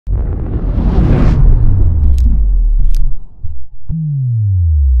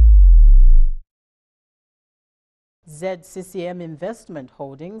ZCCM Investment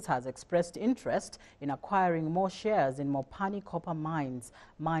Holdings has expressed interest in acquiring more shares in Mopani Copper Mines.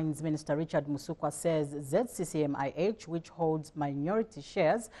 Mines Minister Richard Musukwa says ZCCM-IH, which holds minority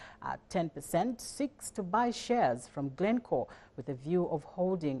shares at 10%, seeks to buy shares from Glencore with a view of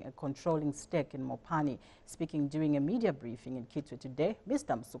holding a controlling stake in Mopani. Speaking during a media briefing in Kitwe today,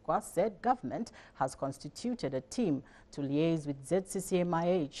 Mr. Musukwa said government has constituted a team to liaise with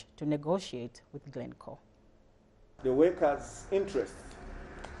ZCCM-IH to negotiate with Glencore. The workers' interests,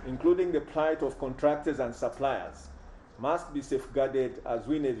 including the plight of contractors and suppliers, must be safeguarded as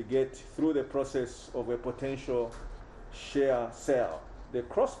we navigate through the process of a potential share sale. The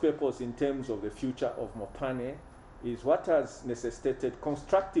cross-purpose in terms of the future of Mopani is what has necessitated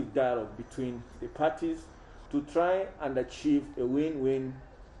constructive dialogue between the parties to try and achieve a win-win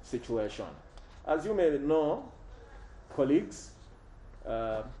situation. As you may know, colleagues,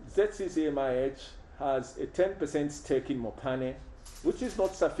 ZCCM-IH has a 10% stake in Mopani, which is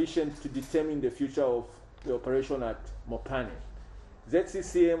not sufficient to determine the future of the operation at Mopani.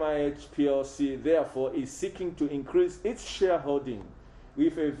 ZCCM-IH PLC, therefore, is seeking to increase its shareholding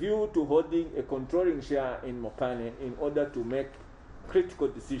with a view to holding a controlling share in Mopani in order to make critical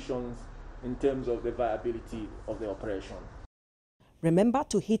decisions in terms of the viability of the operation. Remember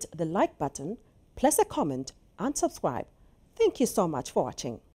to hit the like button, place a comment, and subscribe. Thank you so much for watching.